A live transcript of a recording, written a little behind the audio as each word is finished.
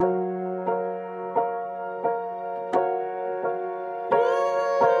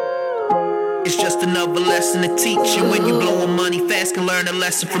It's just another lesson to teach. And when you blowing money fast, can learn a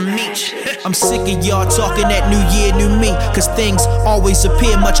lesson from each. I'm sick of y'all talking that new year, new me. Cause things always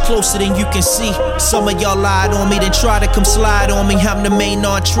appear much closer than you can see. Some of y'all lied on me, then try to come slide on me. I'm the main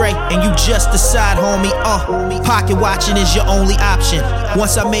entree, and you just decide, homie. Pocket watching is your only option.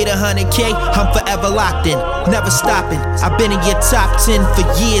 Once I made 100K, I'm forever locked in, never stopping. I've been in your top 10 for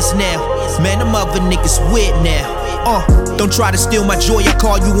years now. Man, them other niggas weird now. Don't try to steal my joy, I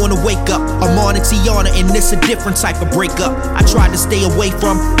call you on a wake up. I'm on a Tiana and this a different type of breakup. I tried to stay away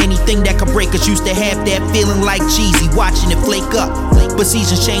from anything that could break us. Used to have that feeling like cheesy, watching it flake up. But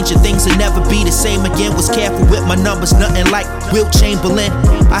seasons change and things will never be the same again. Was careful with my numbers, nothing like Wilt Chamberlain.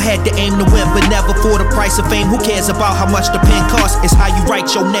 I had to aim to win, but never for the price of fame. Who cares about how much the pen costs? It's how you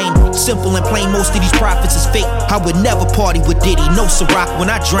write your name. Simple and plain, most of these prophets is fake. I would never party with Diddy, no Ciroc when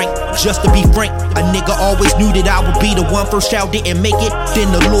I drank. Just to be frank, a nigga always knew that I would be the one. First child didn't make it, then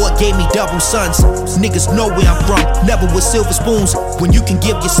the Lord gave me double sons. Niggas know where I'm from, never with silver spoons. When you can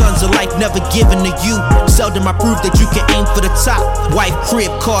give your sons a life never given to you. Seldom I prove that you can aim for the top. Wife,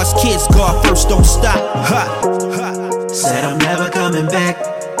 crib, cars, kids, God first, don't stop. Said I'm never coming back,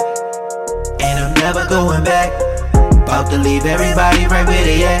 and I'm never going back. About to leave everybody right where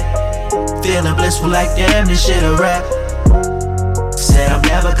they at. Feeling blissful like damn, this shit a rap. Said I'm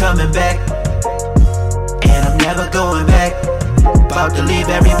never coming back, and I'm never going back. About to leave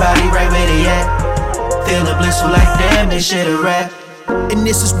everybody right where they at. Feeling blissful like damn, this shit a rap. And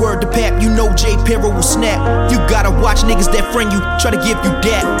this is word to Pap, you know J. Perro will snap. You gotta watch niggas that friend you, try to give you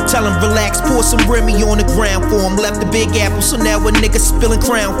dap. Tell him relax, pour some Remy on the ground for him. Left the Big Apple, so now a nigga spilling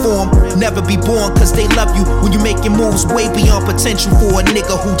crown for him. Never be born cause they love you when you making moves way beyond potential for a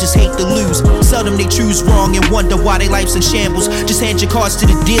nigga who just hate to lose. Seldom they choose wrong and wonder why they life's in shambles. Just hand your cards to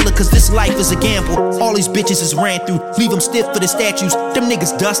the dealer cause this life is a gamble. All these bitches is ran through, leave them stiff for the statues. Them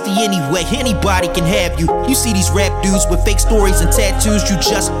niggas dusty anyway, anybody can have you. You see these rap dudes with fake stories and tattoos. You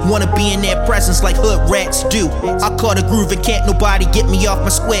just wanna be in their presence like hood rats do. I caught a groove and can't nobody get me off my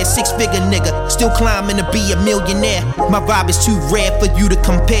square. 6-figure nigga, still climbing to be a millionaire. My vibe is too rare for you to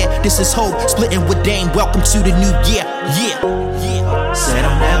compare. This is hope, splitting with Dame. Welcome to the new year. Said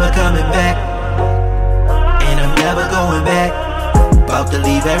I'm never coming back, and I'm never going back. About to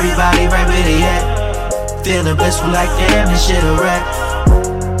leave everybody right where they at. Feeling blissful like damn, this shit a rap.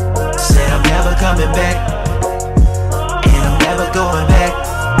 Said I'm never coming back, going back.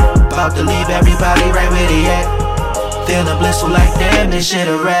 About to leave everybody right where they at. Feeling blissful like damn, this shit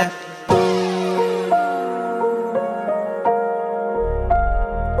a rap.